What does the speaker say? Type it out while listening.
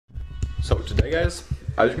So today guys,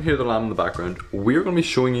 as you can hear the lamb in the background, we're going to be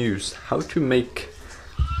showing you how to make,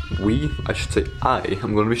 I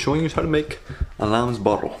am going to be showing you how to make a lamb's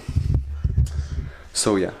bottle.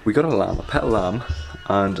 So yeah, we got a lamb, a pet lamb,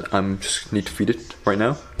 and I'm just need to feed it right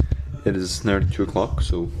now. It is nearly 2 o'clock,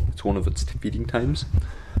 so it's one of its feeding times.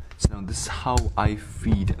 So now this is how I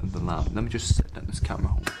feed the lamb. Let me just set down this camera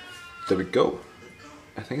home. There we go.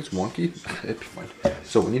 I think it's wonky. It'd be fine.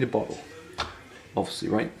 So we need a bottle, obviously,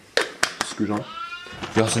 right? Screws on.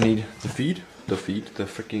 You also need the feed, the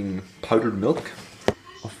freaking powdered milk,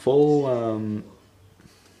 a full, I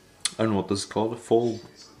don't know what this is called, a full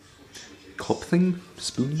cup thing,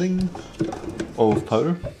 spoon thing of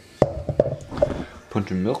powder. Put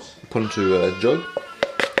into milk, put into a jug,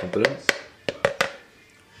 pump it in,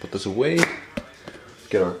 put this away,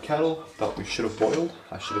 get our kettle that we should have boiled,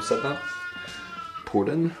 I should have said that, pour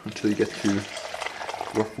it in until you get to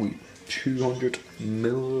roughly 200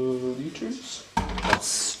 milliliters. Let's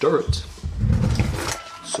stir it.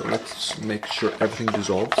 So let's make sure everything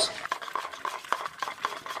dissolves.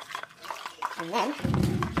 And then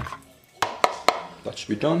that should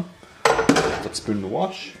be done. Let's spoon the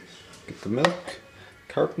wash, get the milk,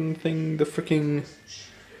 carton thing, the freaking,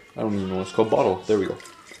 I don't even know what it's called, bottle. There we go.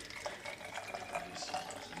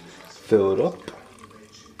 Fill it up.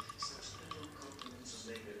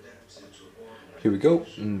 Here we go,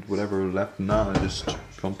 and whatever left now, I just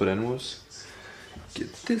dump it inwards.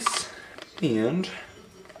 Get this, and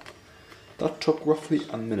that took roughly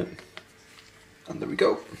a minute. And there we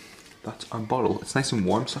go. That's our bottle. It's nice and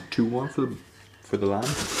warm. It's not too warm for the lamb.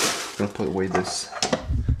 I'm gonna put away this.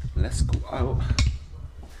 Let's go out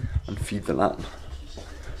and feed the lamb.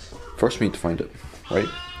 First, we need to find it, right?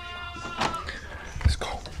 Let's go.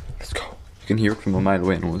 Let's go. You can hear it from a mile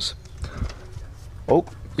away, anyways. Oh,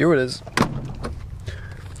 here it is.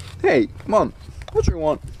 Hey, come on. What do you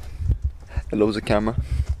want? It loves the camera.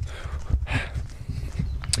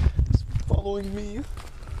 It's following me.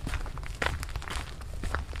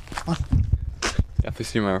 Come on. You have to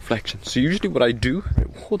see my reflection. So usually what I do,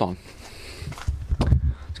 right, hold on.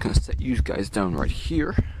 Just gonna set you guys down right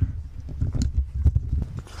here.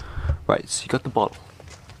 Right, so you got the bottle.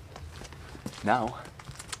 Now,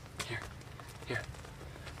 here.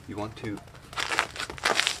 You want to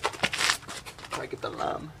try get the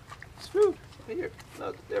lamb. Smooth. Here,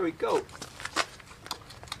 look, there we go.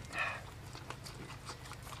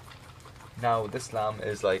 Now this lamb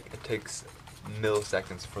is like, it takes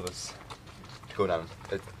milliseconds for this to go down.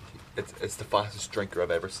 It's the fastest drinker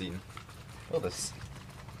I've ever seen. Look at this.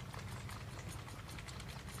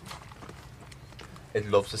 It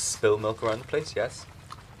loves to spill milk around the place, yes.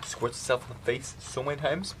 Squirts itself in the face so many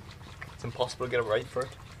times, it's impossible to get it right for it.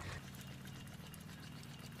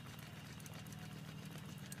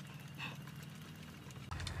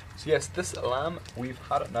 So yes, this lamb, we've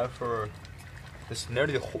had it now for this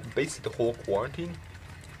nearly basically the whole quarantine.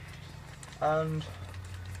 And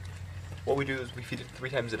what we do is we feed it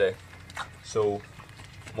 3 times a day. So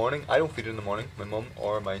morning, I don't feed it in the morning, my mum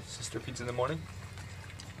or my sister feeds it in the morning.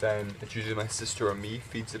 Then it's usually my sister or me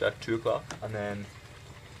feeds it at 2 o'clock, and then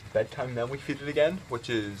bedtime then we feed it again, which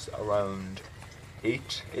is around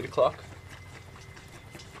 8 o'clock.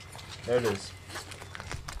 There it is.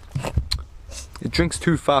 It drinks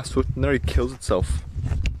too fast, so it nearly kills itself.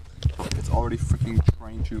 It's already freaking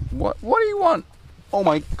trying to. What do you want? Oh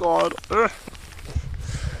my god. Ugh.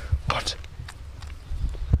 What?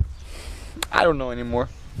 I don't know anymore.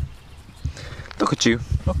 Look at you.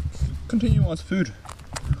 Look, continue wants food.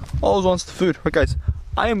 Always wants the food. Right guys,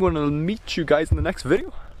 I am going to meet you guys in the next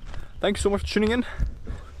video. Thanks so much for tuning in.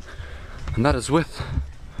 And that is with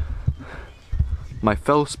my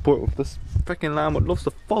fellow sport with this freaking lamb that loves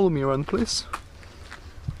to follow me around the place.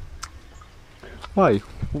 Why?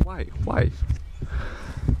 Why?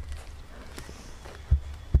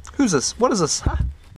 Who's this? What is this? Huh?